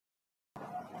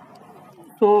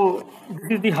So this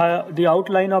is the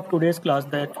outline of today's class,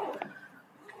 that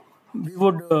we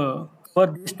would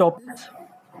cover these topics.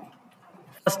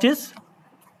 First is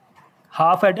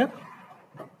half adder.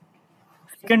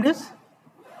 Second is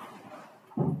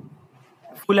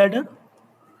full adder.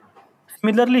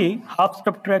 Similarly, half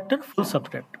subtractor, full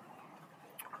subtractor.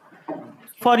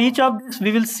 For each of this,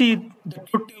 we will see the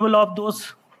truth table of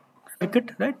those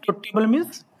circuit, right? Truth table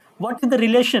means what is the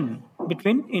relation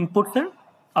between inputs and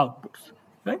outputs,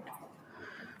 right?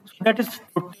 So that is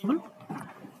truth table.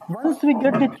 Once we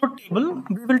get the truth table,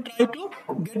 we will try to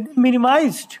get the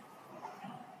minimized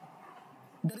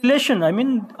the relation. I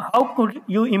mean, how could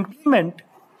you implement?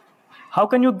 How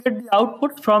can you get the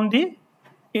output from the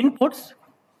inputs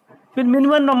with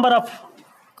minimum number of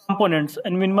components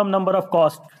and minimum number of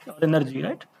cost or energy,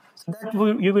 right? So that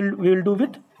we will do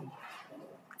with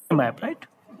a map, right?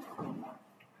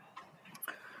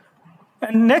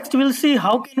 And next we'll see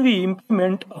how can we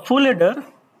implement a full adder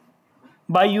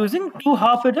by using two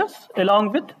half adders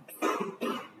along with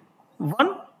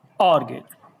one OR gate.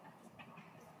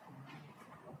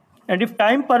 And if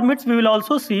time permits, we will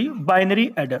also see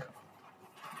binary adder.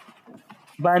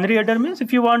 Binary adder means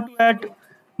if you want to add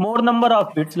more number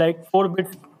of bits, like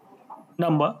 4-bit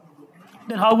number,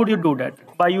 then how would you do that?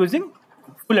 By using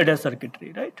full adder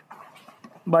circuitry, right?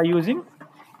 By using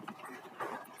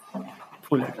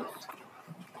full adders.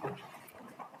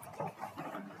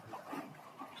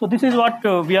 So this is what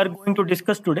we are going to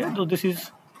discuss today. So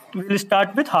we will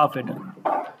start with half adder.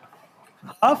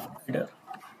 Half adder.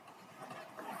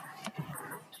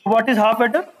 So what is half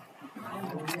adder?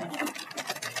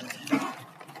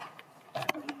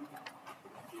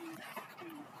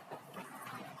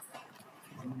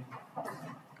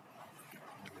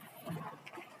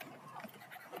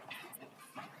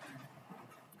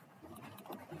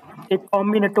 A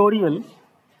combinatorial,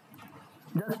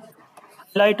 just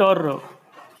highlight or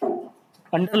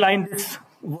underline this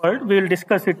word. We will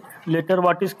discuss it later,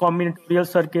 what is combinatorial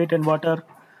circuit and what are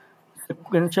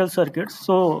sequential circuits.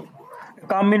 So a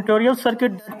combinatorial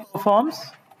circuit that performs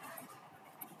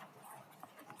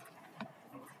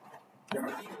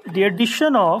the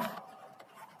addition of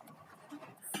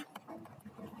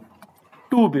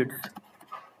 2 bits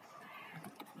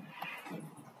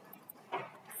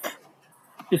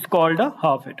is called a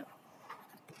half adder.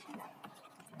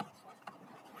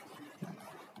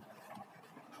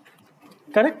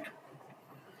 Correct?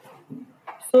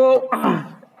 So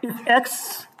if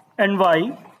X and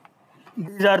Y,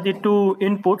 these are the two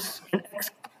inputs, and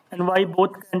X and Y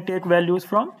both can take values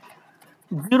from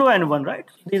 0 and 1, right?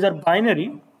 These are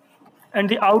binary, and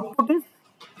the output is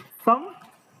sum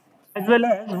as well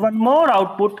as one more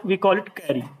output, we call it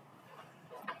carry.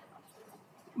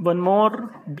 One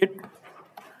more bit,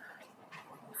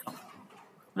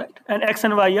 right? And X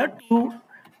and Y are two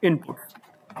inputs.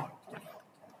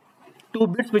 2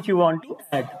 bits which you want to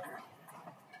add.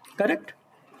 Correct?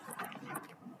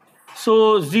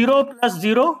 So 0 plus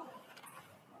 0.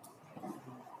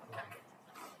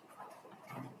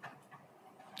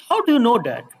 How do you know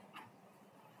that?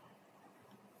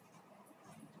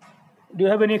 Do you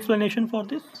have any explanation for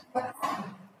this?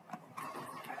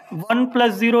 1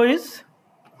 plus 0 is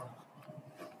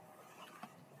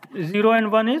 0 and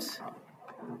 1 is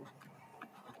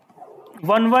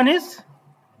 1 is.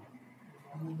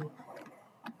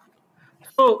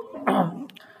 So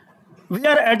we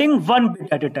are adding 1 bit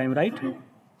at a time, right?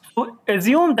 So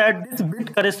assume that this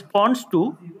bit corresponds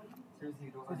to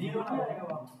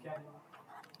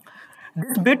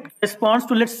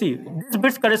let's see, this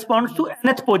bit corresponds to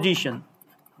nth position,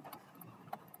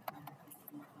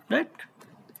 right?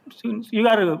 So you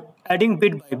are adding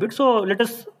bit by bit. So let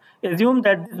us assume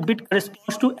that this bit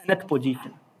corresponds to nth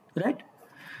position, right?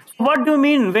 So what do you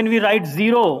mean when we write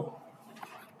 0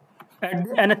 at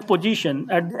the nth position?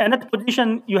 At the nth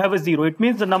position, you have a 0. It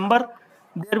means the number,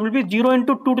 there will be 0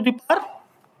 into 2 to the power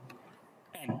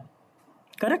n.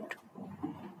 Correct?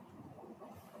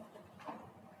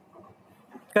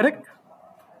 Correct?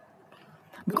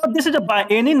 Because this is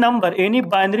any number, any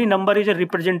binary number is a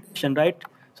representation, right?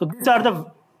 So these are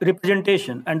the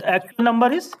representation, and the actual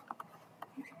number is,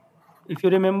 if you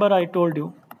remember, I told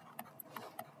you.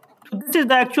 So this is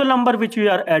the actual number which we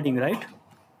are adding, right?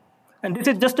 And this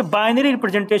is just a binary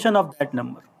representation of that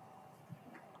number,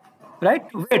 right?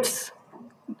 Weights.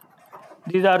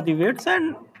 These are the weights,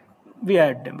 and we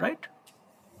add them, right?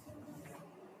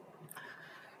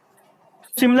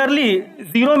 Similarly,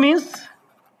 0 means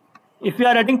if we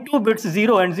are adding 2 bits,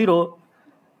 0 and 0,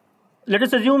 let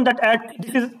us assume that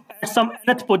this is at some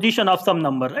nth position of some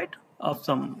number, right? Of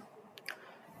some.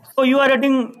 So you are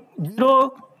adding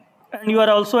 0 and you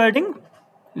are also adding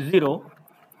 0.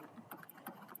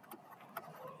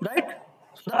 right?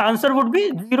 So the answer would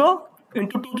be 0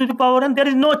 into 2 to the power n. There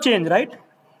is no change, right?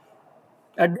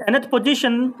 At the nth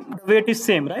position, the weight is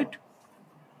same, right?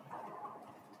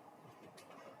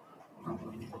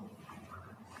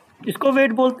 इसको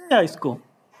weight बोलते हैं या इसको?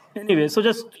 Anyway, so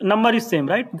just number is same,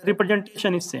 right? The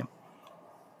representation is same.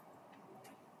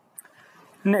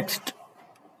 Next,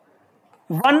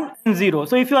 1 and 0.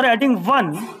 So if you are adding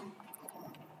 1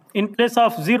 in place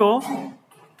of 0,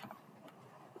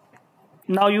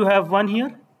 now you have 1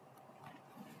 here.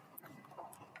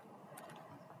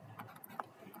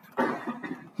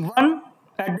 1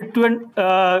 at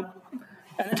the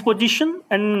nth position,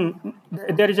 and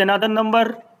there is another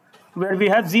number where we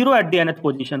have 0 at the nth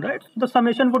position, right? The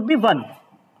summation would be 1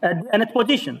 at the nth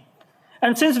position.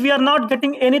 And since we are not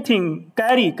getting anything,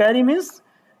 carry means,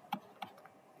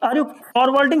 are you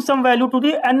forwarding some value to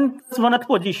the n plus 1th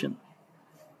position?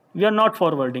 We are not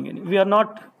forwarding any. We are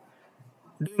not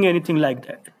doing anything like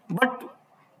that. But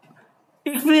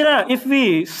if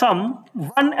we sum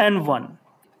 1 and 1,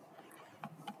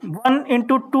 1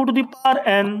 into 2 to the power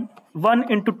n,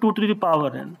 1 into 2 to the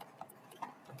power n,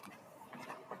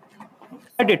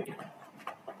 add it.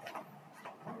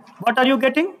 What are you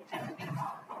getting?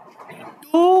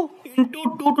 2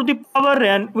 into 2 to the power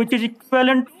n, which is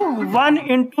equivalent to 1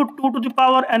 into 2 to the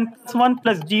power n plus 1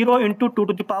 plus 0 into 2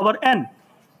 to the power n.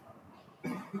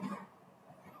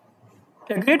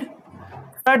 Agreed?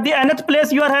 At the nth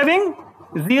place you are having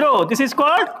 0. This is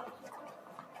called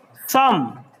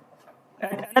sum.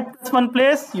 At nth plus 1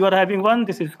 place you are having 1.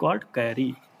 This is called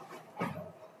carry.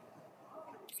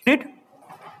 Agreed?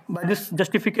 By this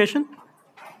justification?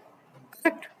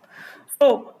 Correct?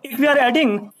 So if we are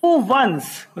adding 2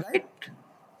 ones, right?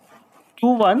 2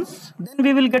 ones, then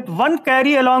we will get 1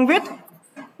 carry along with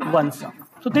 1 sum.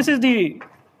 So this is the,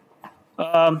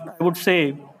 I would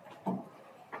say,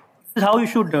 this is how you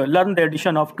should learn the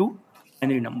addition of 2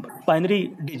 binary numbers,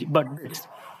 binary bits.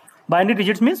 Binary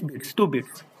digits means bits, 2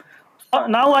 bits.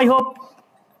 Now I hope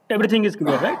everything is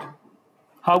clear, right?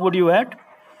 How would you add?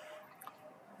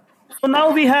 So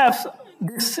now we have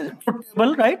this truth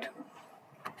table, right?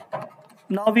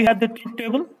 Now we have the truth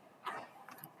table.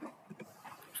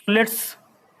 Let's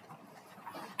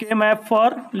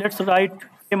write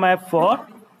K map for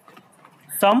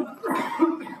sum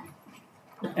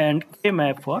and K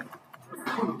map for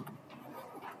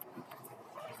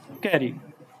carry.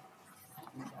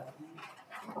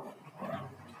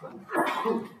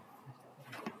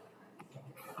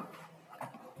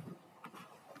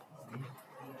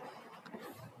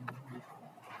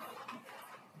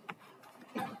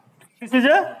 This is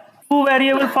a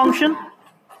 2-variable function.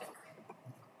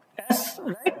 S,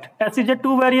 right? S is a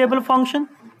 2-variable function.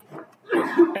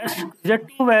 S is a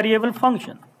 2-variable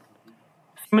function.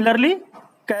 Similarly,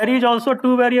 carry is also a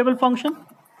 2-variable function.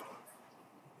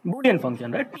 Boolean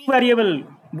function, right? 2-variable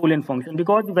Boolean function,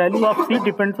 because the value of C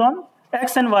depends on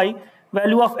X and Y.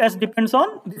 Value of S depends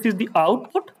on, this is the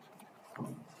output,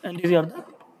 and these are the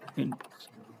inputs.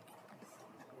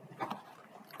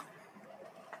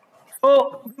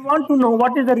 So we want to know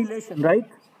what is the relation, right?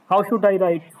 How should I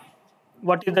write?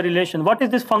 What is the relation? What does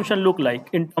this function look like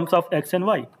in terms of X and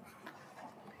Y?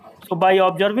 So by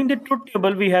observing the truth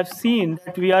table, we have seen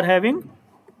that we are having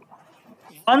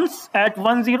ones at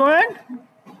 1, 0 and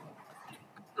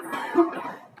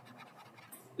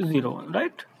 0,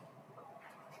 right?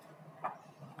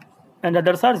 And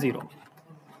others are 0.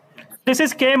 This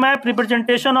is K-map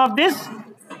representation of this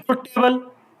truth table.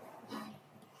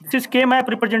 This is K-map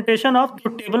representation of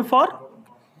truth table for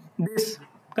this,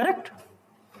 correct?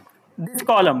 This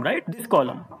column, right? This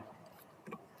column.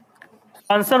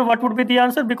 Answer, what would be the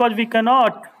answer? Because we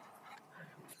cannot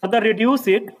further reduce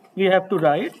it, we have to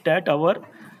write that our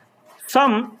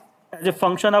sum as a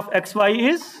function of xy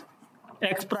is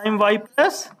x prime y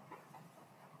plus,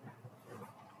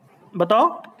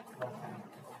 batao,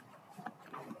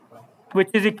 which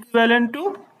is equivalent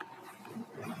to,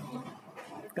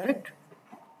 correct?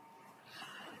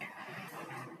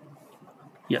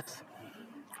 Yes.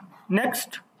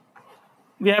 Next,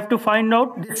 we have to find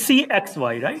out the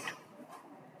cxy, right?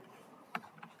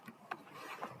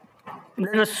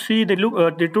 Let us see the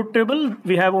truth table.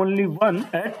 We have only one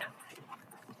at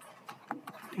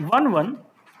 1, 1.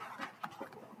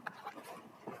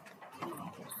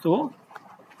 So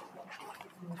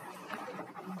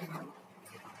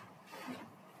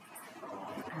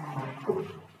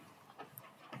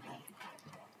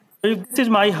if this is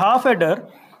my half adder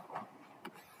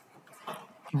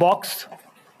box,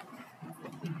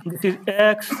 this is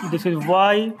x, this is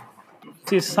y,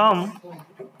 this is sum,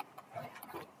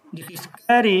 this is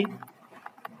carry,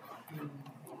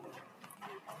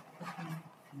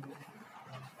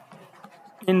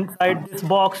 inside this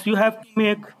box you have to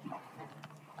make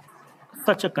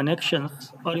such a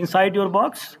connections, or inside your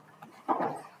box.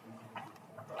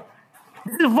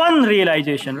 This is one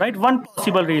realization, right? One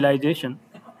possible realization.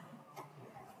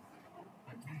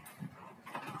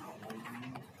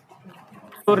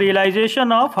 So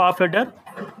realization of half adder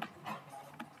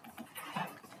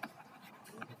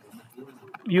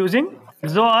using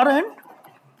XOR and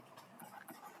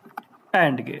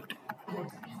AND gate.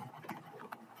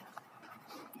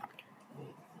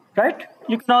 Right?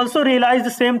 You can also realize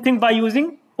the same thing by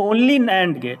using only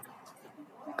NAND gate.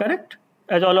 Correct?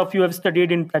 As all of you have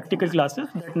studied in practical classes,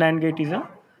 that NAND gate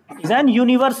is an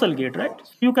universal gate, right?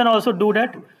 You can also do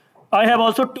that. I have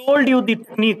also told you the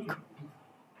technique.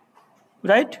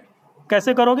 Right?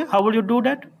 कैसे करोगे? How will you do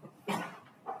that?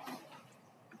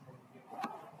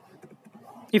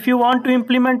 If you want to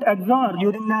implement XOR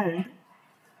using NAND,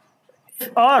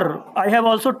 or I have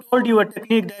also told you a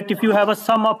technique that if you have a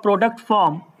sum of product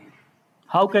form,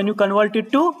 how can you convert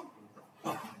it to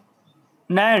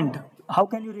NAND? How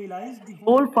can you realize the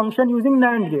whole function using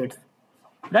NAND gates?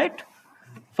 Right?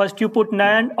 First you put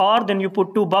NAND, or then you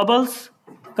put two bubbles.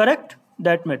 Correct?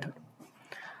 That method.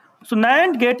 So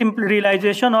NAND gate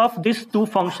realization of these two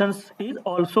functions is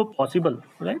also possible,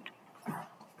 right?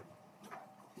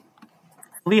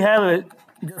 We are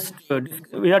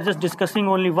just discussing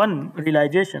only one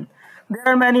realization. There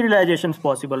are many realizations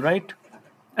possible, right?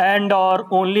 And or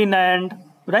only NAND,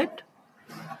 right?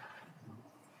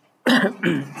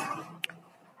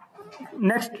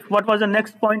 Next, what was the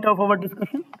next point of our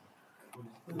discussion?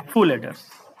 Full adders.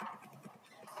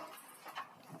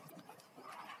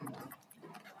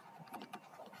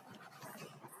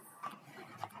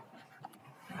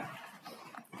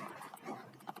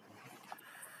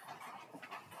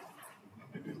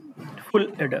 Full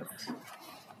adders.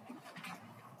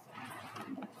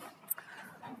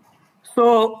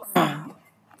 So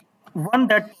one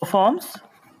that performs.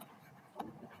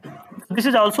 This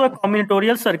is also a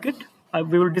combinatorial circuit.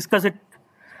 We will discuss it.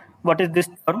 What is this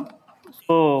term?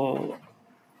 So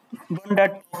one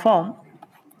that perform.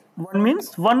 One means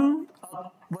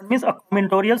a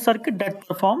combinatorial circuit that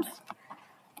performs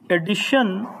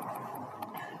addition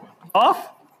of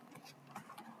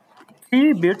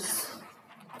 3 bits,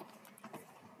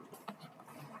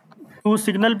 2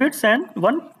 signal bits, and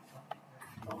 1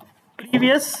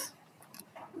 previous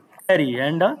carry,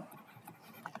 and a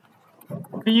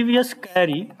previous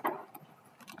carry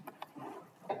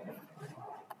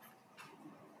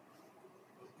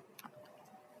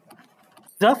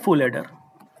is a full adder.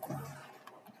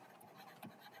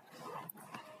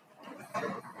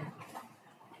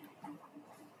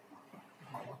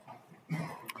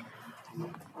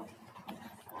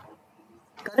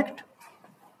 Correct?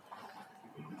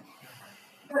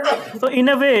 So in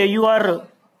a way,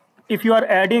 if you are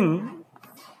adding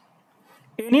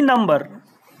any number,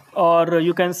 or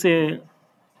you can say,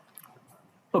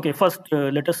 okay, first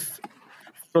let us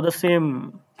follow the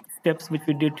same steps which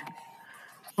we did.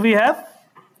 We have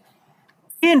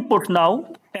input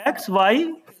now, x,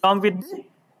 y, along with the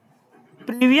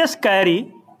previous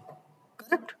carry.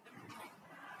 Correct?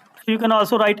 So you can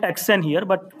also write xn here,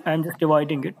 but I'm just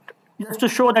dividing it. Just to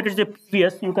show that it's the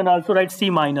previous, you can also write c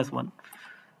minus 1.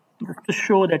 Just to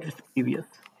show that it's previous.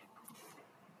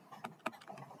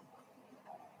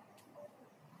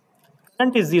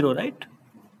 Current is 0, right?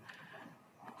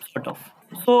 Sort of.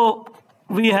 So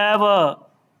we have a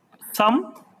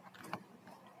sum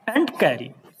and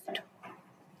carry.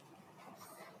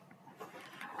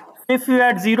 If you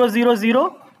add 0, 0,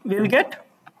 0, we'll get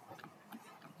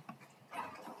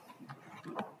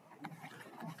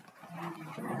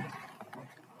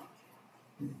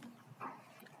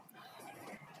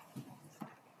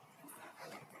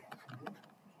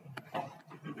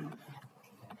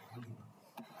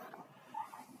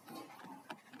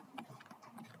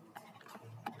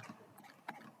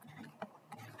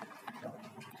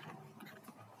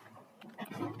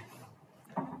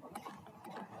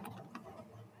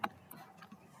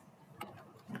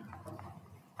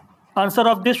answer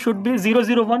of this should be 0,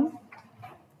 0, 1.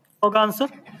 Okay, answer.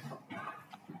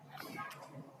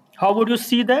 How would you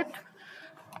see that?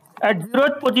 At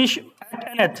 0th position, at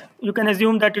nth, you can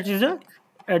assume that it is at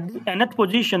the nth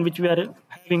position which we are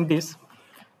having this.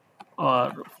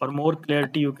 Or for more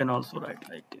clarity, you can also write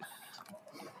like this.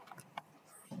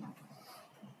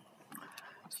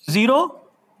 0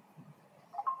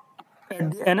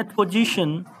 at the nth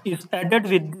position is added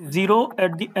with 0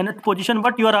 at the nth position,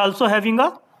 but you are also having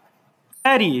a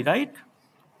carry, right?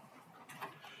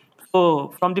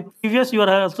 So from the previous, you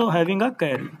are also having a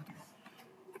carry.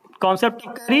 Concept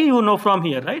of carry, you know from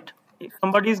here, right? If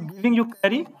somebody is giving you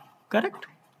carry, correct?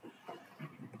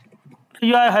 So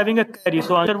you are having a carry,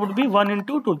 so answer would be 1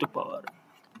 into 2 to the power.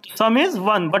 Sum is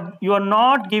 1, but you are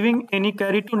not giving any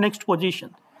carry to next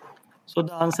position. So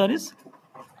the answer is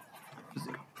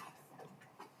 0.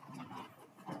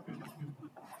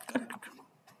 Correct.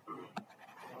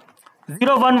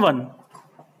 0, 1, 1.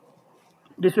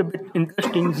 This is a bit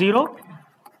interesting. 0,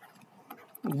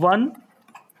 1,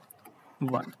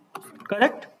 1.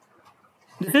 Correct?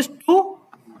 This is 2,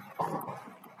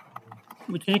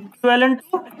 which is equivalent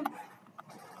to?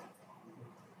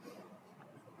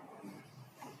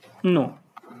 No.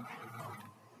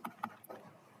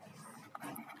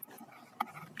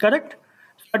 Correct?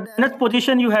 At the nth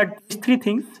position, you had these 3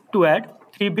 things to add,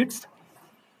 3 bits.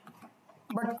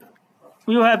 But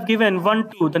you have given 1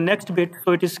 to the next bit,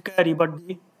 so it is carry, but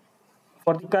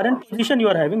for the current position, you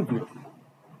are having 0.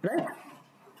 Right?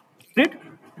 Read?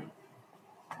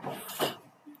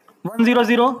 1, 0,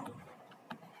 0.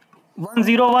 1,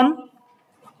 0, 1.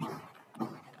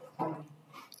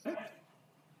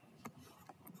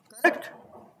 Correct?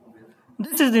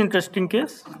 This is the interesting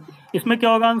case. इसमें क्या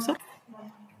होगा answer?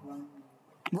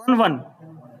 1, 1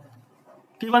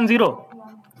 कि 1, 0?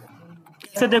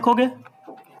 कैसे देखोगे?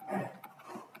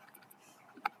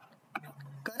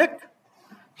 Correct?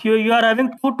 Here you are having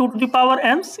 2 to the power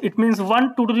m's. It means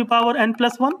 1 2 to the power n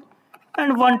plus 1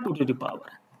 and 1 2 to the power.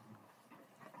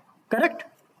 Correct?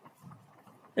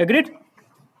 Agreed?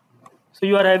 So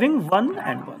you are having 1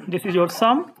 and 1. This is your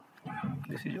sum.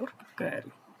 This is your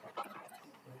carry.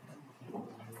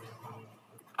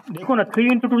 देखो ना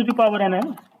 3 into 2 to the power n है,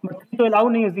 but 3 तो allow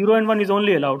नहीं है, 0 and 1 is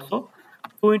only allowed. So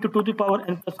 2 into 2 to the power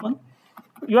n plus 1.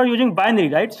 You are using binary,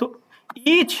 right? So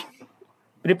each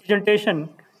representation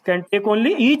can take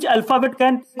only, each alphabet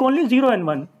can take only 0 and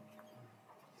 1.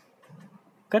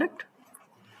 Correct?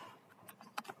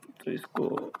 तो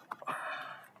इसको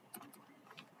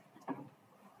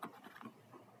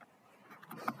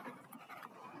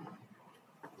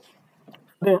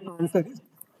the answer is,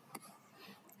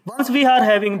 once we are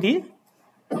having the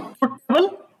truth table,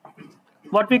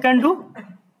 what we can do?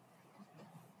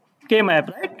 K map,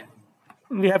 right?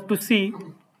 We have to see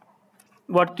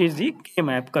what is the K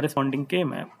map, corresponding K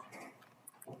map.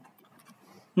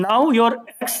 Now your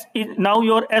S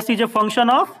is a function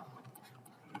of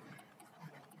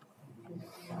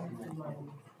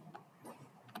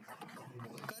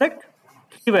correct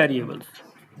 3 variables.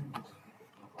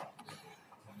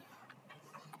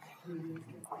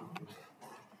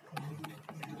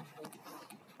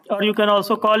 Or you can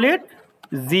also call it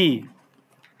Z.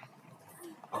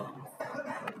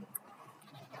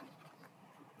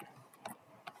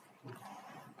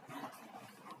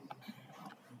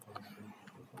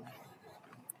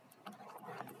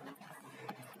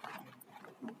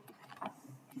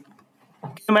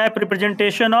 Map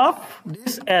representation of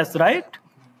this S, right?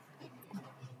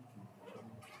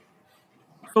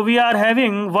 So we are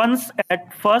having ones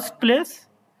at first place,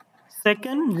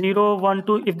 second 0, 1,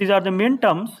 2. If these are the main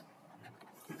terms,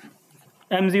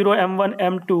 M0, M1,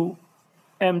 M2,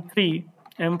 M3,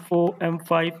 M4,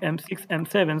 M5, M6,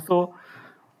 M7. So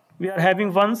we are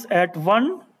having ones at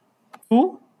 1,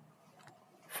 2,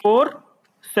 4,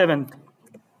 7.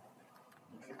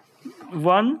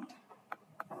 1,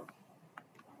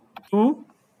 2,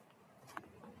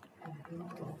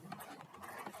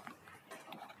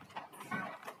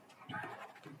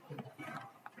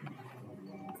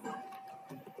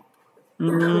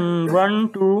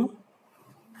 1, 2,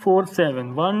 4,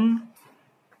 7. 1,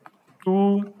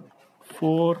 2,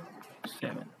 4,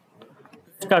 7.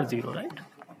 Start 0, right?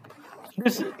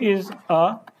 This is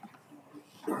a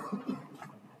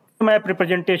map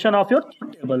representation of your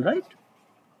table, right?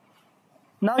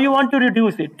 Now you want to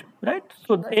reduce it, right?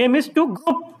 So the aim is to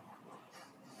group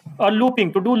or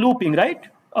looping, to do looping, right?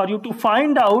 Or you to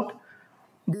find out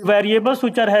the variables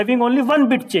which are having only 1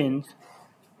 bit change.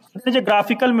 There is a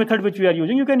graphical method which we are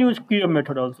using. You can use QM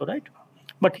method also, right?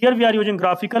 But here we are using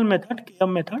graphical method,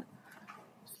 QM method.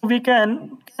 So we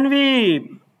can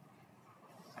we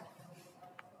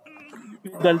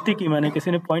गलती की मैंने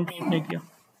किसी ने point out नहीं किया.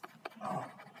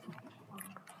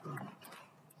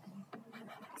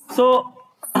 So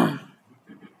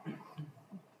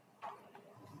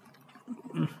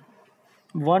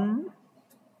 1,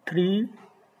 3,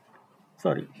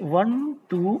 sorry, 1,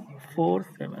 2, 4,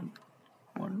 7.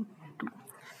 1, 2.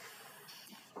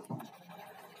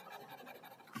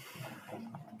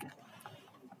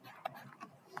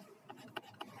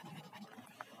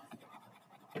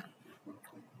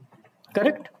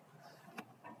 Correct?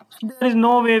 So there is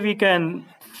no way we can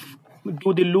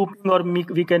do the looping or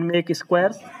we can make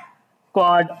squares,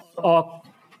 quad or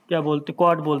क्या बोलते,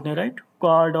 quad बोलते हैं, right?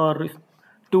 Quad or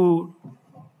two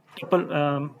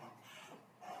people,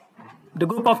 the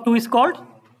group of two is called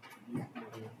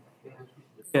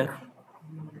pair.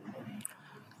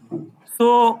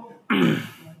 So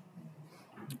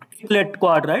triplet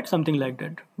quad, right? Something like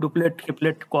that. Duplet,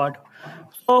 triplet, quad.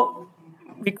 So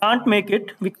we can't make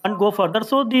it. We can't go further.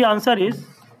 So the answer is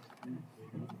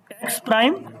x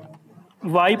prime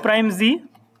y prime z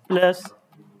plus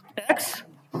x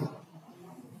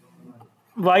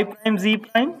y prime z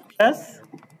prime plus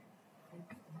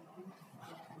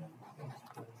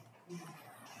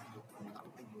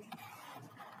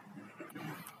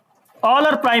all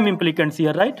are prime implicants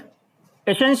here, right?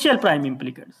 Essential prime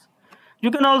implicants.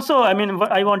 You can also, I mean,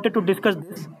 I wanted to discuss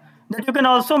this, that you can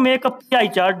also make a PI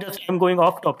chart, just I'm going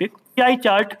off topic, PI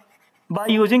chart by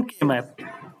using K-map,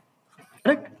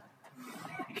 correct?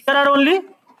 Here are only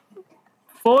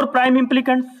 4 prime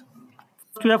implicants.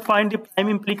 First you have find the prime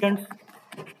implicants.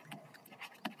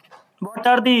 What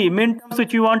are the min terms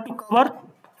which you want to cover?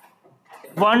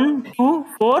 1, 2,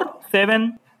 4,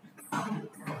 7.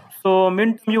 So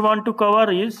min term you want to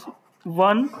cover is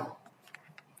 1,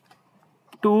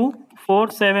 2,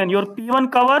 4, 7. Your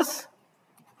P1 covers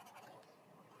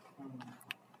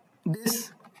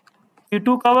this,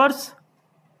 P2 covers,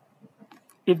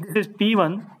 if this is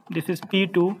P1, this is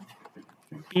P2,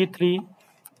 P3,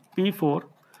 P4.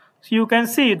 So you can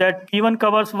see that P1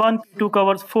 covers 1, P2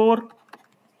 covers 4,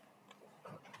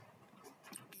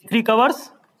 P3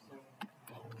 covers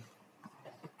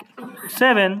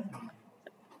 7,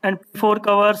 and P4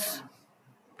 covers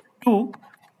 2.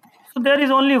 So there is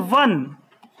only one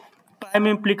prime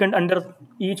implicant under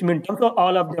each minterm, so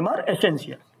all of them are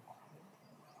essential.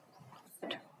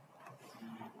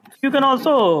 You can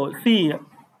also see,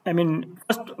 I mean,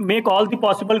 first make all the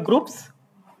possible groups,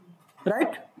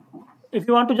 right? If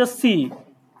you want to just see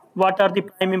what are the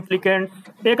prime implicants,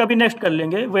 एक अभी next कर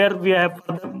लेंगे, where we have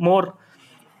more.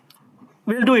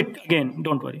 We'll do it again,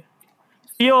 don't worry.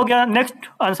 ये हो गया. Next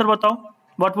answer बताओ.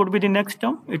 What would be the next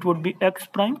term? It would be x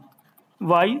prime,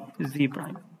 y, z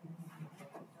prime.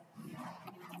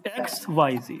 X,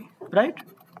 y, z, right?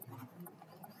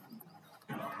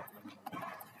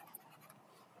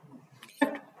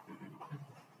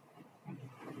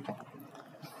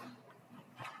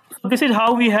 So this is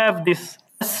how we have this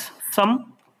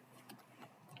sum.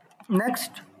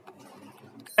 Next,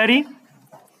 carry,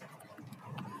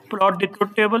 plot the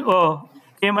truth table or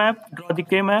K-map, draw the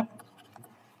K-map.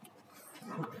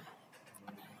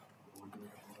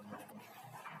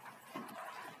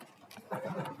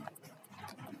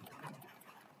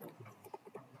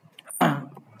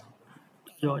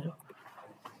 Jo.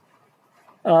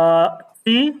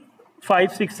 3,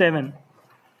 5, 6, 7.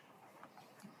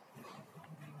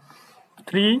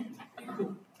 3,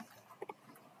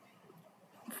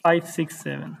 5, 6,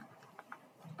 7.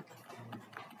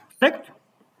 Correct?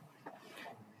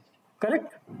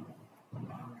 Correct?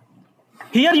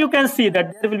 Here you can see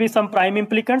that there will be some prime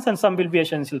implicants and some will be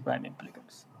essential prime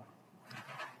implicants.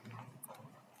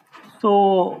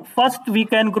 So first we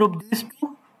can group these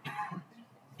two.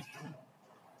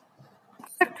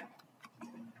 Correct?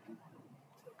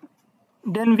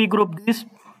 Then we group this.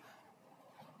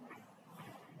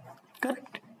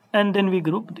 Correct? And then we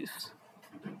group this.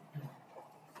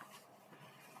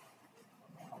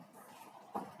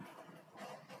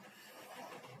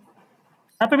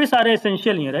 यहाँ पे भी सारे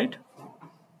essential ही हैं, right?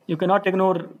 You cannot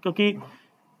ignore, क्योंकि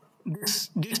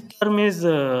this term is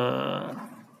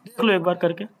देख लो एक बार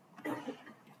करके.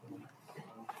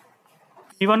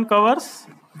 P1 covers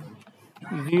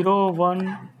 0,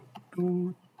 1,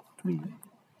 2, 3,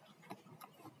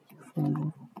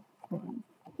 4, 5,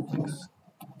 6,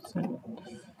 7.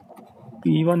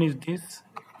 P1 is this,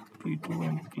 P2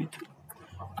 and P3.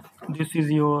 This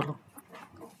is your.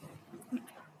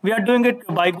 We are doing it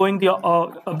by going the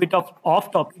a bit of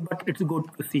off topic, but it's good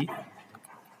to see.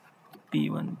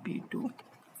 P1, P2.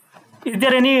 Is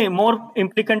there any more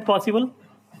implicant possible?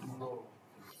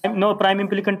 No prime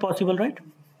implicant possible, right?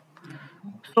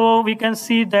 So we can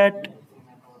see that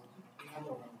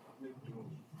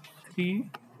 3,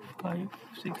 5,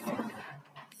 6.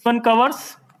 P1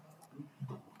 covers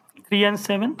 3 and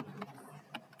 7.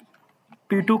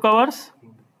 P2 covers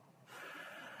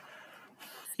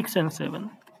 6 and 7.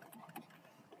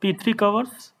 P3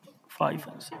 covers 5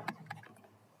 and 7.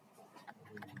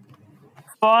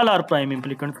 All are prime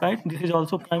implicants, right? This is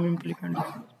also prime implicant.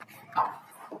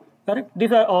 Correct?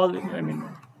 These are all, I mean,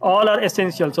 all are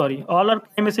essential, sorry. All are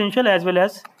prime essential as well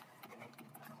as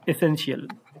essential.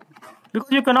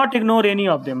 Because you cannot ignore any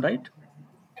of them, right?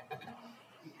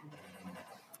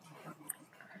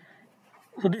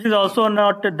 So this is also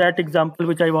not that example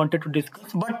which I wanted to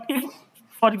discuss. But if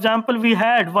for example, we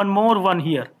had one more one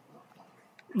here.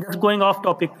 Just going off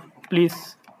topic,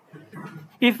 please.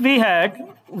 If we had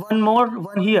one more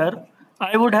one here,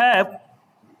 I would have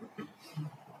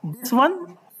this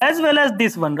one as well as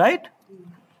this one, right?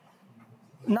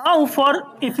 Now,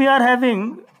 if we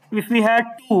had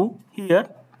two here,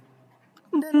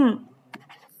 then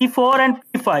P4 and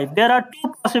P5, there are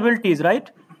two possibilities, right?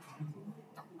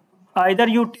 Either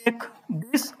you take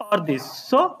this or this.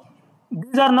 So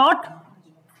these are not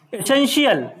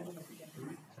essential.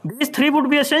 These three would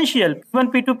be essential,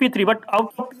 P1, P2, P3, but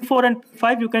out of P4 and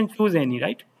P5, you can choose any,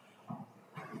 right?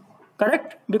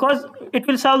 Correct? Because it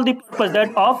will solve the purpose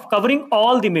that of covering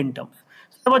all the midterms.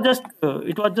 So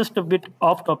it was just a bit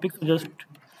off topic, so just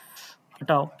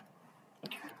hatao.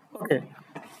 Okay.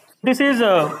 This is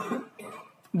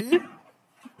the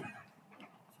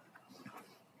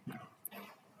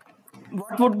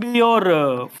what would be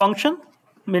your function,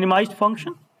 minimized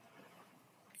function?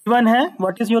 P1 है,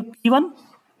 what is your P1?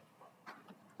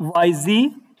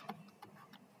 YZ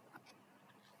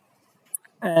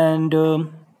and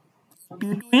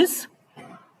P2 is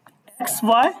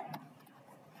XY.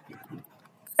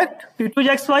 Correct? P2 is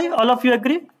XY, all of you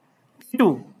agree?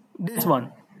 P2, this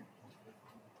one.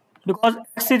 Because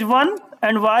X is 1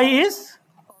 and Y is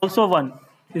also 1.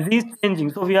 Z is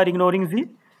changing, so we are ignoring Z.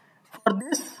 For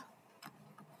this,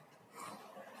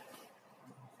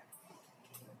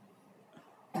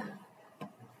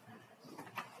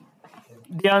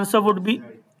 the answer would be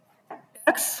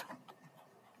X,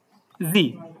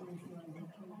 Z.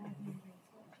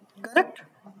 Correct?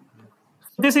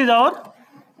 This is our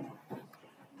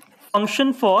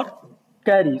function for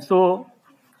carry. So,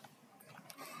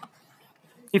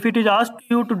 if it is asked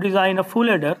you to design a full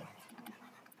adder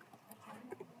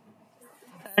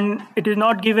and it is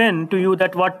not given to you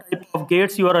that what type of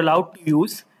gates you are allowed to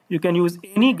use, you can use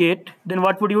any gate, then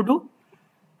what would you do?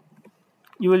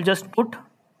 You will just put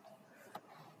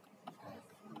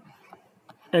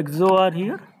XOR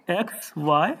here, X,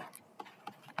 Y.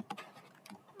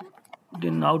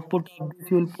 Then output of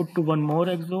this you will put to one more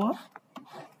XOR.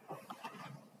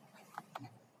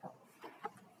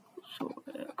 So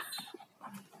X,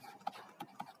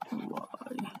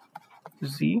 Y,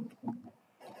 Z.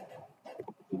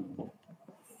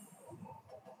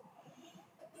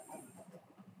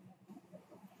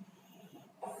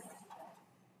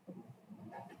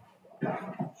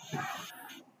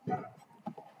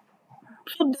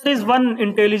 So there is one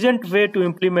intelligent way to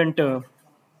implement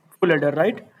full adder,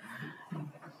 right?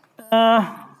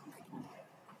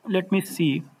 Let me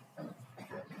see.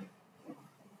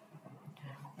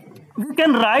 We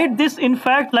can write this in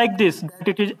fact like this, that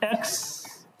it is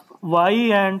X, Y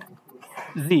and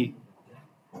Z.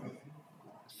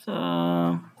 So,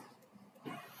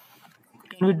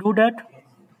 can we do that?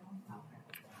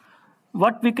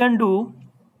 What we can do,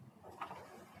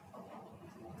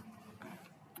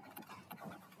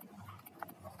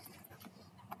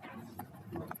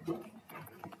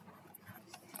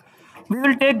 we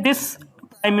will take this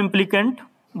prime implicant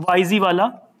YZ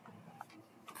wala,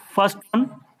 first one.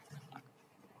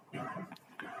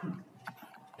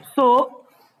 So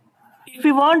if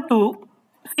we want to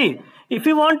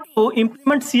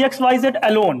implement CXYZ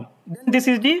alone, then this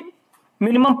is the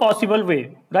minimum possible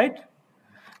way, right?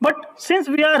 But since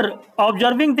we are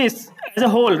observing this as a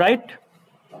whole, right?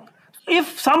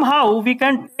 If somehow we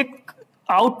can take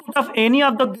output of any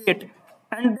of the gate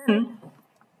and then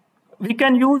we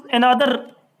can use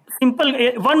another simple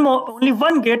only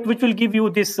one gate which will give you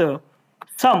this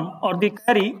sum or the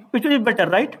carry, which will be better,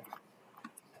 right?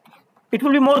 It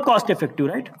will be more cost effective,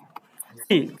 right?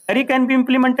 See, carry can be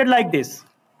implemented like this: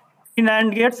 three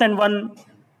AND gates and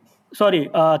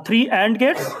three AND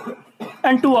gates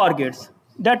and two OR gates.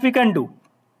 That we can do,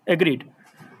 agreed.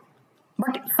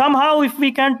 But somehow, if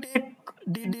we can take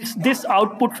this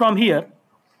output from here,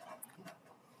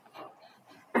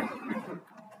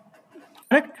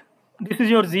 correct? This is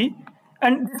your Z,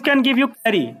 and this can give you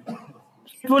carry.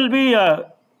 It will be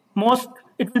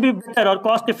better or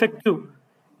cost effective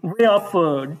way of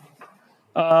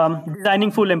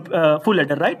designing full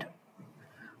adder, right?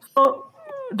 So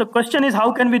the question is,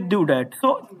 how can we do that?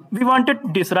 So we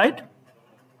wanted this, right?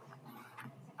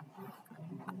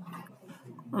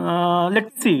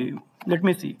 Let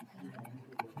me see.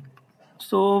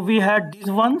 So we had these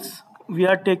ones. We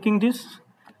are taking this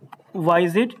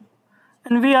YZ,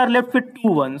 and we are left with two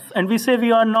ones. And we say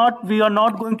we are not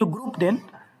going to group them.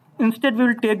 Instead, we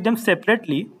will take them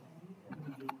separately.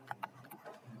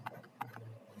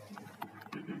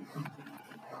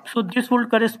 So this will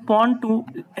correspond to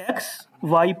X,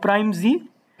 Y prime Z,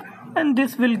 and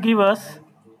this will give us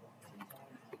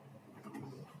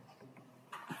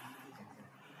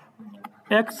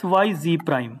x y z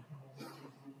prime,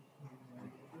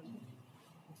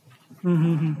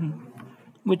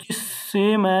 which is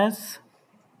same as,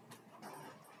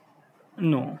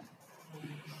 no,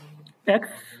 x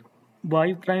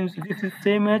y prime, this is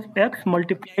same as x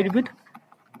multiplied with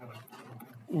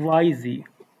yz.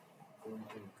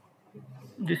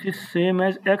 This is same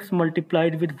as x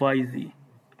multiplied with yz,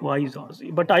 y is or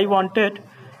z, but I wanted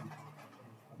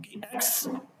x,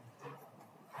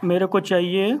 मेरे को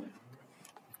चाहिए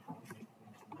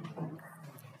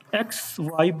x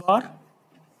y bar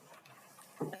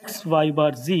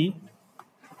z.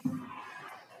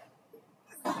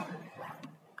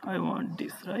 I want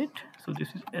this, right? So this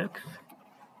is x.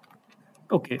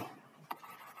 Okay.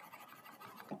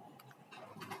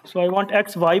 So I want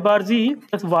x y bar z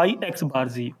plus y x bar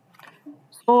z.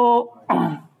 So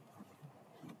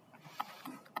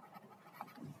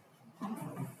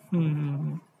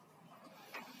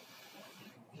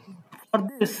for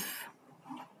this,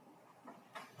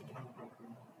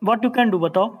 what you can do,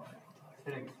 बताओ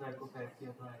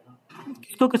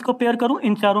किसको किसको pair करूं,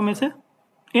 इन चारों में से,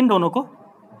 इन दोनों को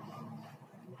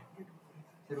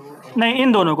नहीं,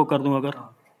 इन दोनों को कर दूं अगर.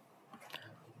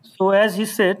 So as he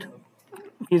said,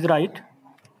 he is right.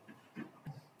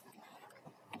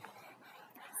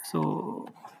 So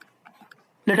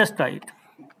let us try it.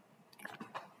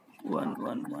 1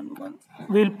 1 1 1.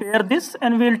 We'll pair this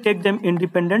and we'll take them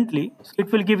independently. So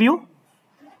it will give you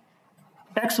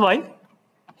xy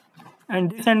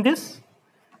and this.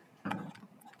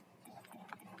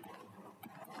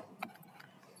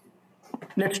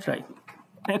 Let's try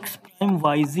x prime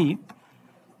yz,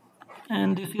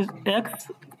 and this is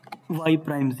x y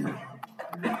prime z.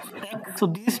 So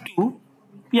these two,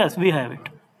 yes, we have it.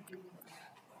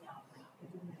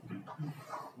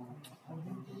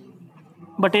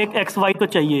 But एक x Y तो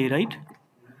चाहिए ही, right?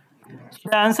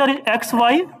 The answer is x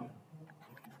Y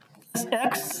plus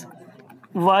x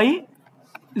Y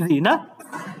जी ना,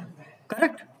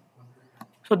 correct?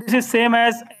 So this is same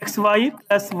as x Y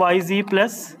plus Y ji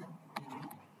plus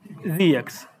ji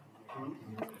x.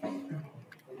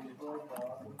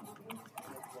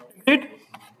 It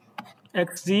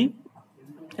x ji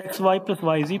x Y plus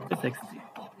Y ji plus x ji,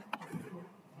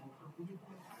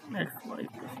 x Y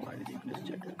plus Y ji plus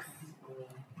Z x.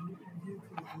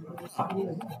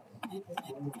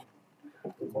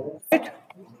 Right?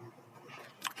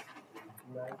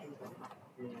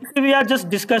 We are just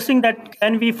discussing that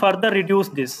can we further reduce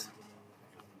this.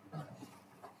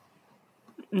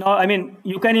 Now, I mean,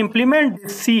 you can implement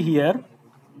this C here.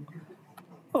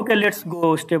 Okay, let's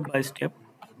go step by step.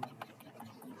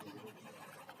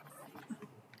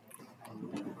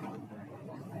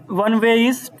 One way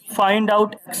is to find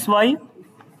out xy,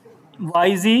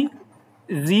 yz,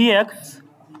 zx,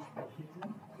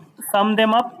 sum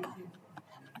them up,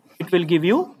 it will give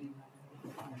you.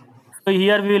 So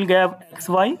here we will have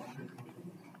xy,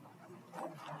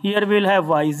 here we will have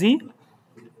yz,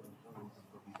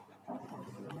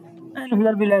 and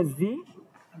here we will have z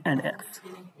and x.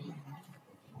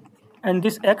 And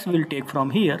this x will take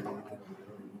from here.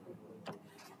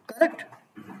 Correct?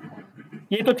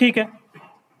 ये तो ठीक है.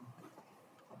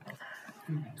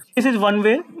 This is one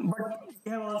way, but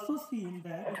we have also seen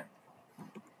that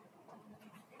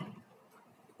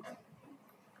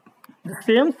the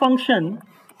same function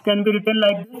can be written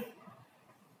like this.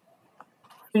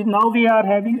 Now we are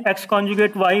having x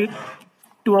conjugate y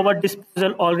to our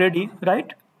disposal already,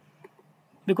 right?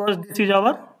 Because this is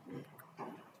our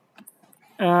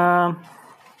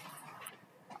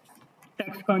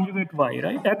x conjugate y,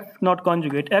 right? X not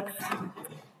conjugate, x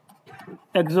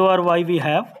XOR y we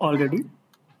have already.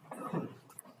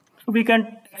 So we can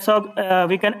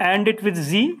AND it with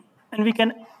z, and we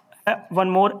can have one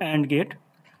more AND gate.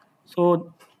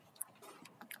 So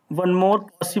one more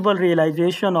possible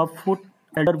realization of foot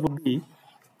adder would be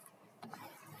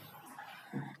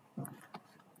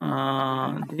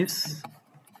this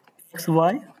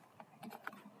xy,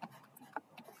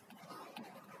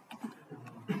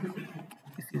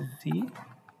 this is z.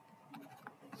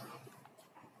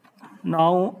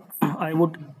 Now I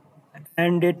would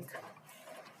AND it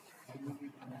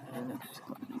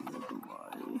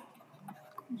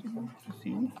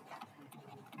z.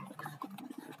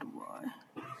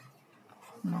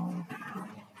 Now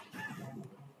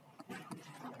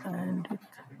and it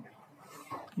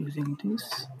using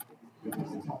this,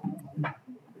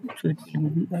 so it will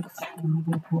be x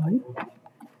y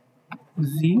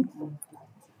z.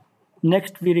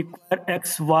 Next we require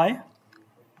xy,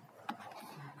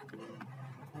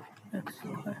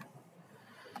 xy.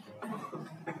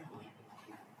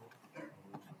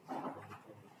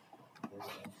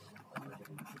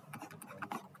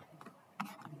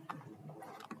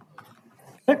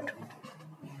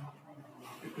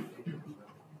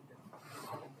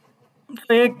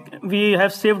 we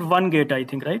have saved one gate, I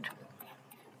think, right?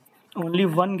 Only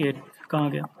one gate.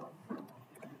 कहाँ गया?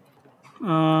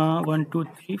 1 2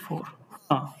 3 4.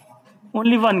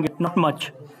 Only one gate, not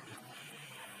much.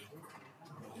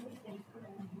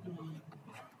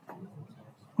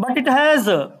 But it has,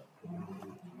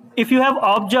 if you have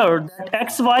observed that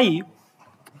xy,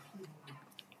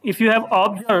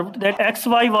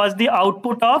 was the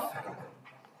output of,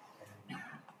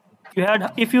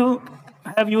 if you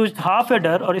have used half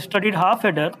header or studied half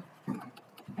header,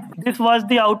 this was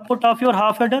the output of your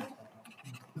half header,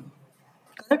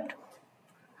 correct?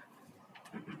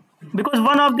 Because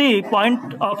one of the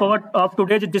point of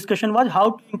today's discussion was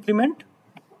how to implement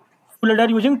full header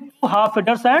using two half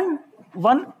headers and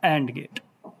one AND gate.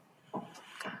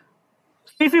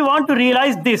 If you want to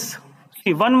realize this,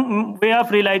 see, one way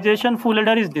of realization full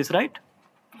header is this, right?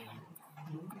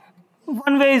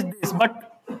 One way is this,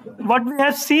 but what we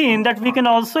have seen that we can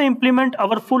also implement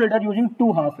our full header using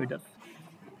two half headers.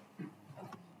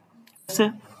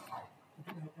 Say,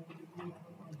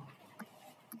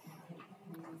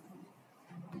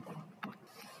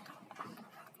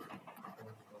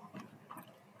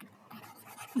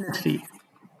 let's see.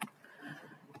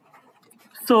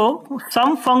 So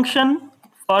some function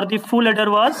for the full header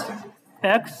was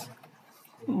x,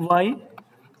 y,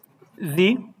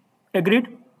 z.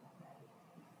 Agreed?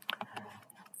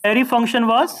 Carry function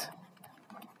was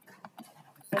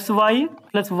xy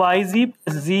plus yz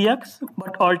plus zx,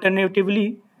 but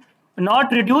alternatively,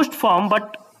 not reduced form,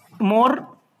 but more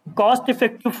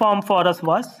cost-effective form for us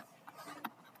was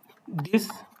this.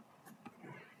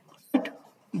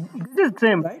 This is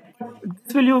same, right?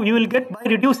 This you will get by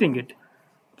reducing it.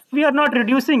 We are not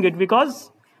reducing it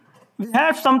because we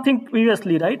had something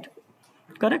previously, right?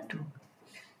 Correct?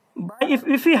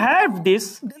 If we have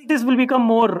this, then this will become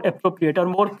more appropriate or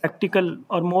more practical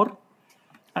or more,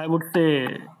 I would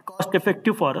say, cost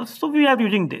effective for us. So we are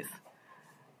using this.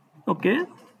 Okay.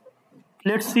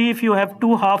 Let's see if you have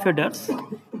two half headers.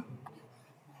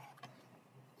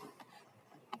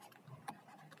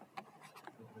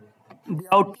 The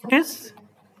output is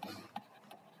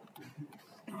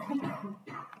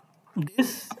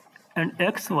this and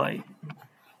xy.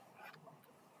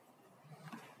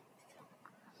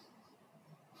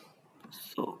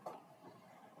 So,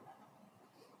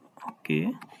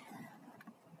 okay.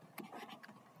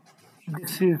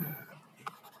 This is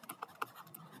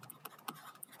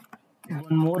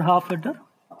one more half header.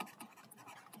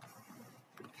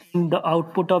 And the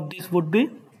output of this would be,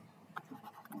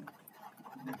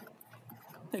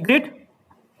 agreed?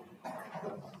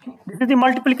 This is the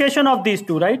multiplication of these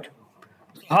two, right?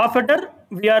 So half header,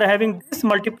 we are having this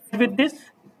multiplied with this.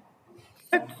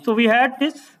 Right? So we had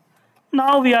this.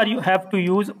 Now we have to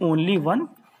use only one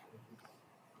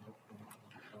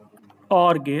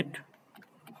OR gate.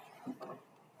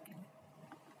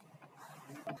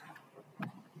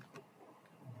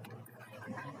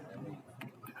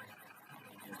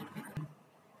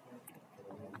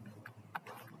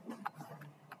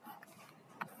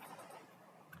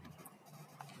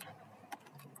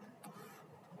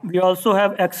 We also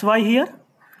have xy here.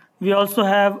 We also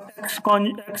have x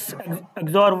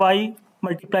XOR y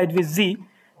multiplied with z.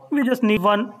 We just need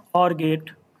one OR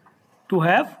gate to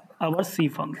have our C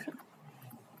function,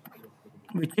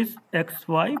 which is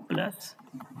xy plus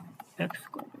x.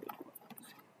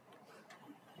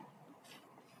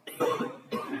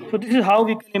 So this is how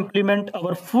we can implement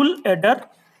our full adder.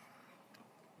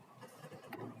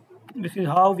 This is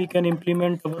how we can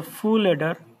implement our full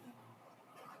adder.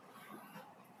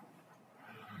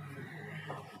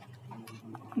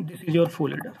 This is your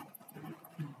full adder.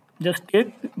 Just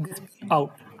take this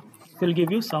out. It will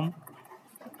give you some.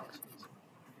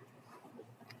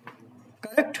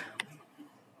 Correct?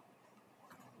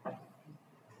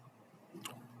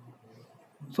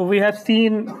 So we have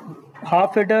seen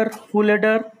half adder, full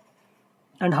adder,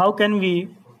 and how can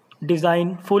we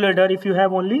design full adder if you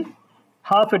have only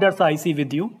half adder IC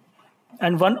with you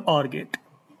and one OR gate.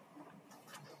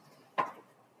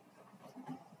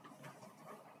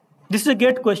 This is a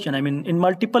gate question. I mean, in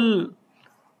multiple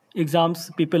exams,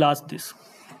 people ask this.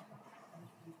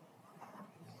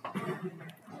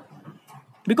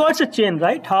 Because it's a chain,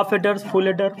 right? Half adders, full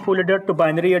adder to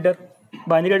binary adder.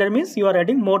 Binary adder means you are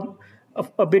adding more,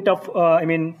 a bit of,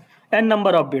 n number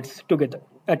of bits together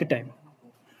at a time.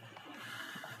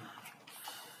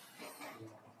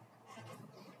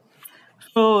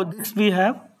 So this we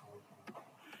have.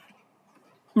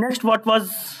 Next, what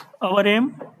was our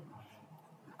aim?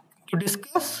 To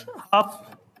discuss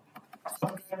half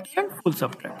subtractor and full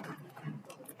subtractor.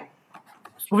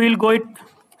 So we'll go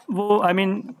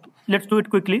let's do it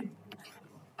quickly.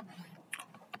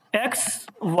 x,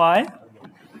 y,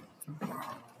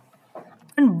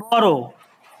 and borrow.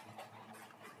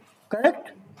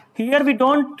 Correct? Here we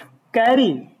don't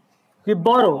carry, we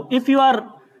borrow. If you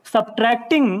are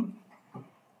subtracting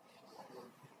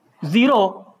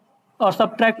 0 or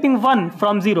subtracting 1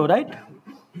 from 0, right?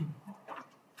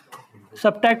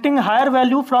 Subtracting higher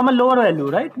value from a lower value,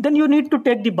 right? Then you need to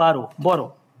take the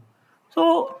borrow.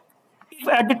 So if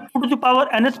at the 2 to the power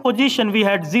nth position we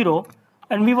had 0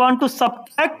 and we want to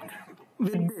subtract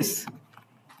with this, can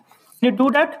you do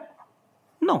that?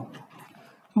 No.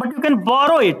 But you can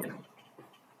borrow it.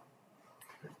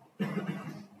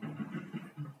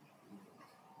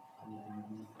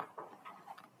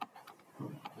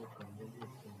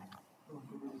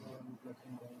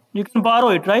 You can borrow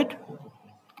it, right?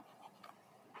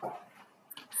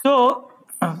 So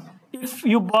if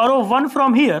you borrow 1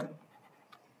 from here,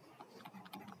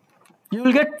 you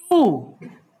will get 2.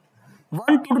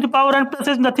 1 2 to the power n plus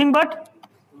is nothing but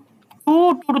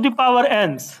 2 2 to the power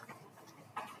n's.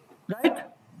 Right?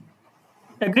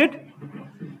 Agreed?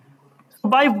 So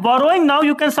by borrowing now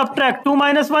you can subtract 2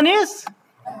 minus 1 is.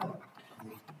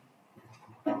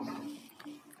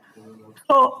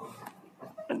 So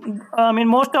I mean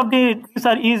most of the things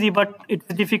are easy, but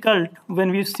it's difficult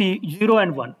when we see 0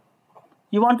 and 1.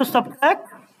 You want to subtract,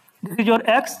 this is your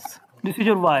x, this is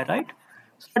your y, right?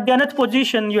 So at the nth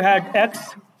position you had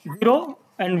x 0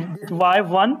 and this y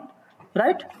 1,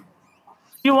 right?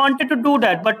 You wanted to do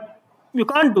that, but you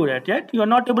can't do that yet. You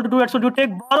are not able to do that. So you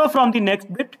take borrow from the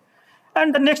next bit,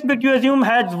 and the next bit you assume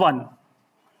has 1,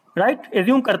 right?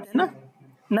 Assume करते हैं ना,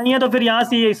 नहीं है तो फिर यहाँ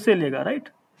से ये इससे लेगा, right?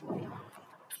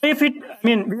 So if it, I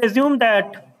mean, we assume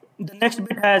that the next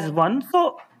bit has 1,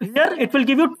 so here it will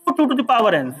give you 2 to the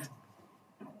power n,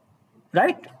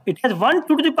 right? It has 1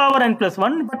 2 to the power n plus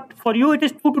 1, but for you it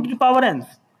is 2 to the power n.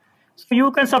 So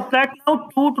you can subtract now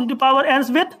 2 to the power n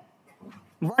with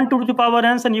 1 to the power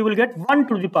n, and you will get 1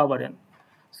 to the power n.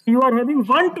 So you are having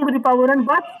 1 to the power n,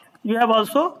 but you have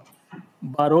also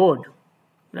borrowed,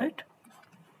 right?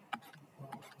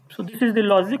 So this is the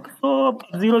logic. So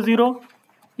 0 0,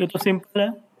 ये तो simple है.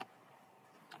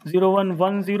 0 1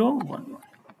 1 0 1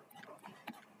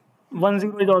 1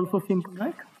 0 is also simple,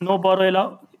 right? No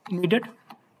borrow needed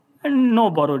and no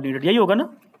borrow needed. यही होगा ना?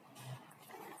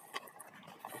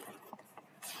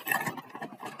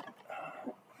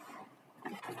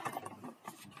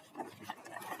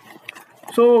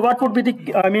 So what would be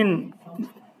the, I mean,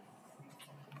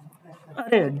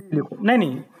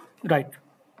 नहीं, right.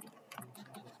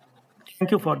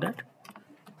 Thank you for that.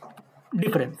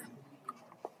 Difference.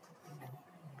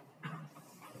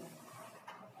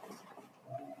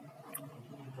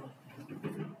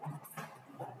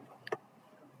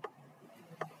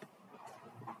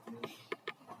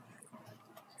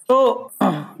 So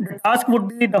the task would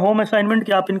be the home assignment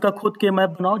कि आप इनका खुद के map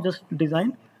बनाओ, just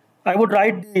design. I would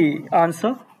write the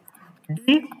answer.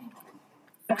 D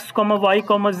x, y,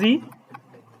 z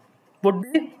would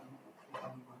be,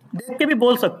 देख के भी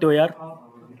बोल सकते हो यार.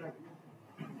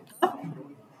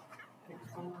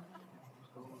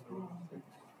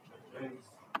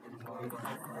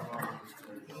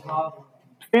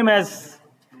 Same as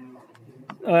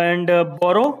and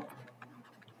borrow.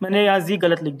 मैंने यहाँ z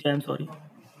गलत लिख दिया, I'm sorry.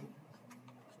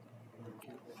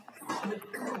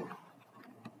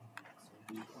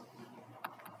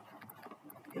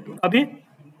 अभी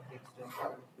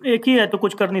एक ही है तो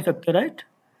कुछ कर नहीं सकते, right?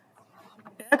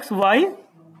 X Y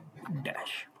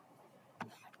dash.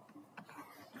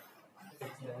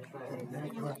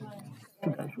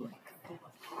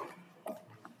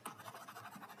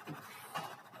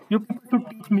 You people should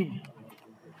teach me.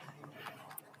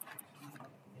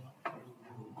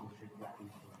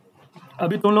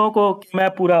 अभी तुम लोगों को मैं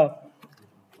पूरा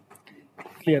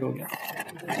क्लियर हो गया.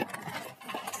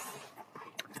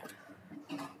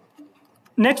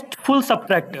 Next, full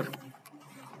subtractor.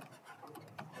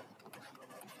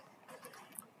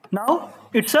 Now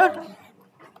it's a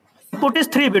input is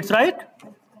 3 bits, right?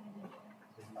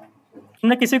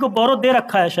 हमने किसी को borrow दे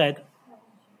रखा है शायद.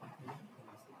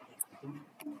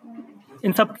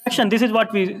 In subtraction, this is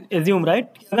what we assume,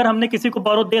 right? अगर हमने किसी को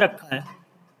borrow दे रखा है,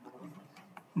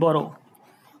 borrow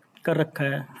कर रखा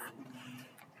है,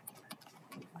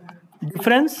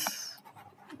 difference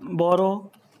borrow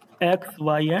x,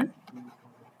 y and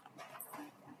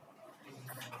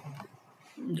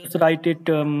just write it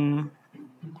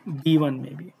B1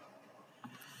 maybe.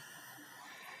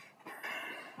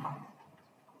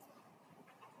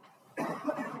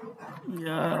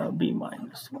 Yeah, B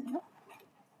minus 1.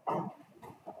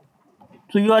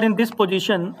 So you are in this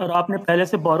position और आपने पहले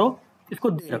से borrow इसको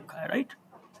दे रखा है, right?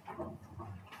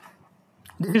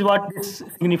 This is what this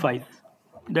signifies.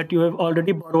 that you have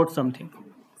already borrowed something.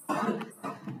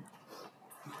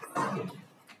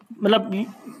 मतलब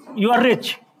you are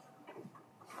rich.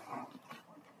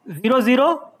 0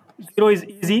 0 0 is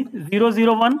easy. 0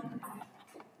 0 1.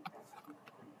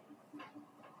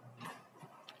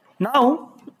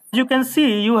 Now you can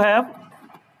see you have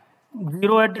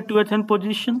 0 at the 2th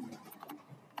position,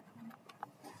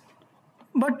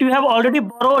 but you have already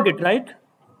borrowed it, right?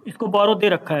 इसको borrow दे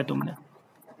रखा है तुमने,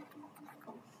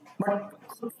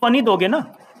 but money दोगे ना,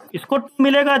 इसको 2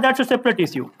 मिलेगा, that's a separate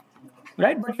issue,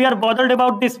 right? But we are bothered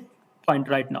about this point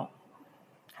right now,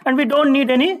 and we don't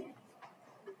need any,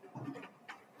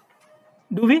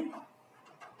 do we?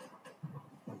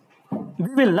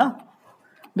 We will, na?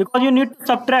 Because you need to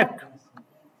subtract.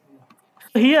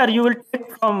 So here you will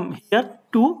take from here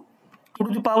 2 to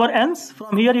the power n's.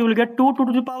 From here you will get 2 to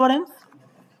the power n's,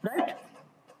 right?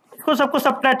 इसको सबको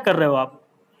subtract कर रहे हो आप.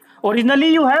 Originally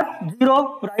you have 0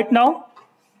 right now,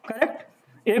 correct?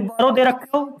 एक बारो दे रखे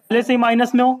हो, पहले से ही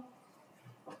माइनस में हो,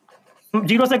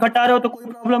 0 से घटा रहे हो तो कोई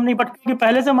प्रॉब्लम नहीं, बट क्योंकि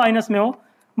पहले से माइनस में हो,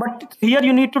 but here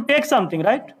you need to take something,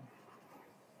 right?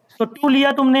 सो 2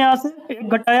 लिया तुमने यहाँ से, एक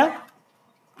घटाया,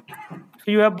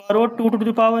 so you have borrowed 2 to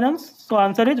the power n, so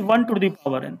answer is 1 to the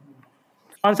power n.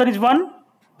 Answer is 1,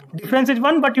 difference is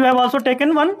 1, but you have also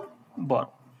taken 1 borrow.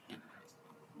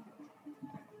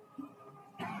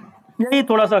 यही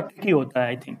थोड़ा सा tricky होता है,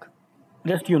 I think,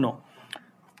 just you know.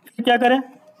 क्या करें?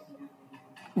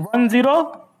 1 0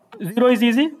 0 is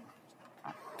easy.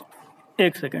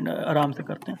 एक second आराम से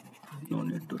करते हैं, no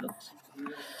need to rush.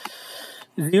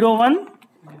 0 1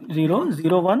 0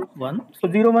 0 1 1. So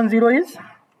 0 1 0 is,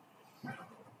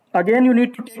 again you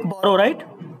need to take borrow, right?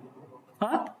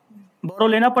 हाँ, बोरो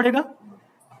लेना पड़ेगा.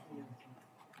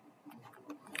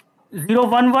 0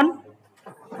 1 1.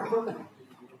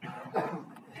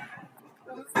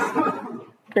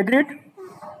 Agreed?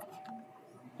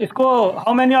 इसको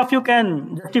how many of you can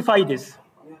justify this?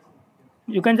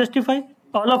 You can justify?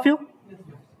 All of you?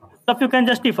 All of you can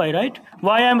justify, right?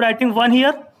 Why I am writing 1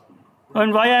 here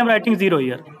and why I am writing 0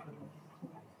 here?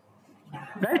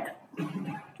 Right?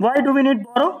 Why do we need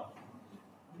borrow?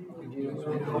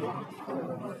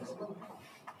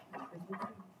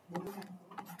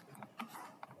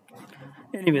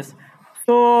 Anyways,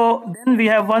 so then we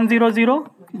have 1 0 0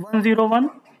 1 0 1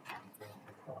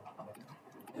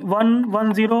 1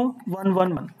 1 0 1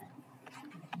 1 1.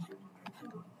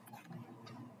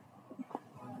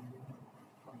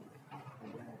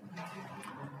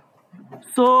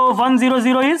 So 1 0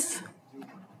 0 is,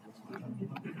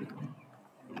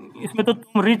 इसमें तो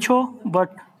तुम rich हो, but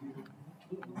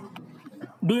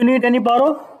do you need any borrow?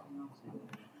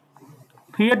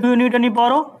 Here do you need any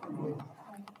borrow?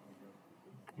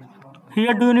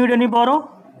 Here do you need any borrow?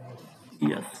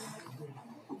 Yes.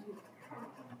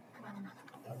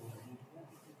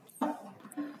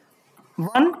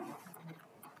 1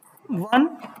 1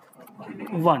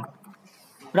 1,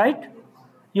 right?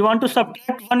 You want to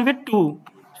subtract 1 with 2.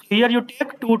 Here you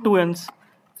take 2 2n's.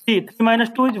 See, 3 minus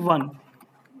 2 is 1.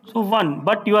 So 1,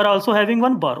 but you are also having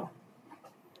 1 borrow.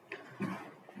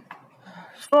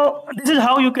 So this is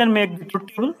how you can make the truth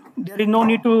table. There is no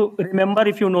need to remember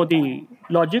if you know the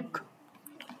logic.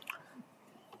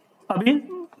 Abhi,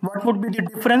 what would be the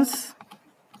difference?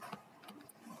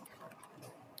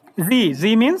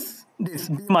 Z means this,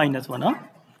 b minus 1. Huh?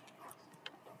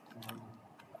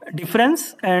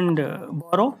 Difference and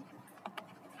borrow.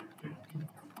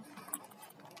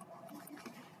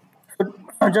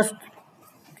 So just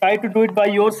try to do it by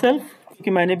yourself,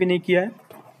 क्योंकि मैंने भी नहीं किया है.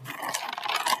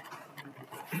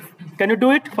 Can you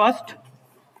do it fast?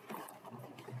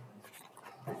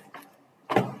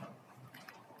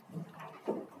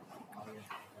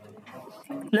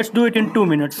 Let's do it in 2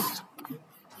 minutes.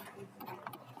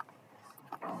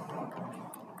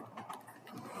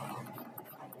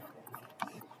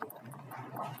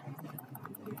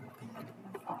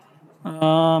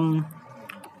 Um,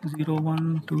 0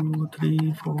 1 2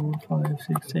 3 4 5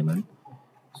 6 7.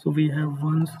 So we have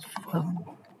 1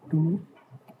 2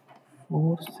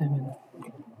 4 7.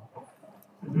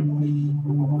 1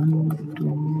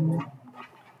 2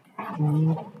 4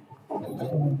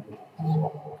 7.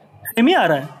 Same ही आ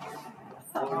रहा है.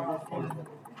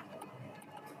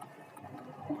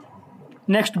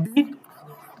 Next B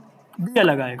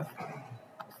अलग आएगा,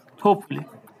 होपफुली.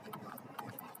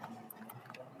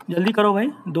 जल्दी करो भाई,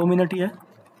 2 मिनट ही है.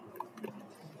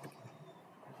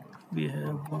 We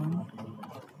have 1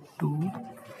 2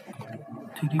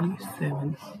 3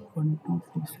 7 1 2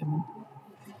 4 7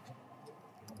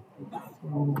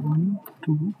 1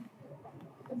 2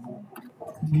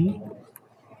 3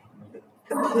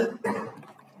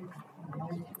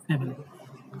 7.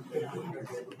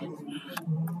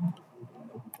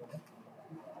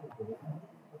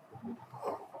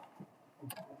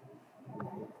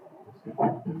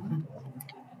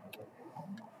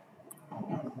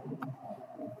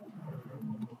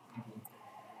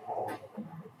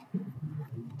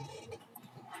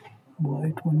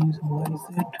 White one is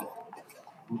YZ,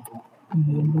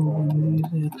 yellow one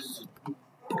is X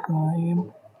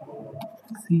prime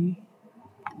Z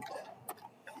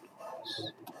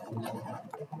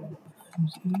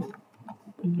Z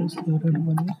plus the red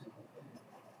one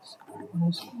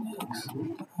is X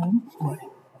prime Y.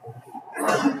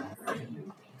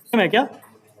 Same है क्या?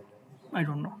 I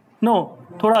don't know. No,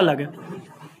 थोड़ा अलग है.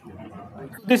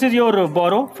 This is your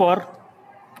borrow for.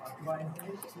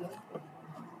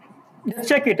 Just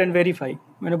check it and verify.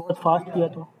 मैंने बहुत fast किया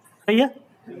तो सही है.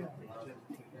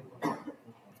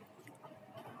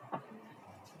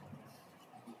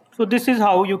 So this is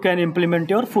how you can implement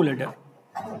your full adder.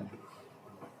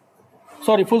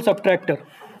 Sorry, full subtractor.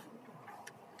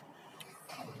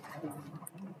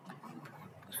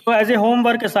 So as a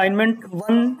homework assignment,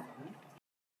 one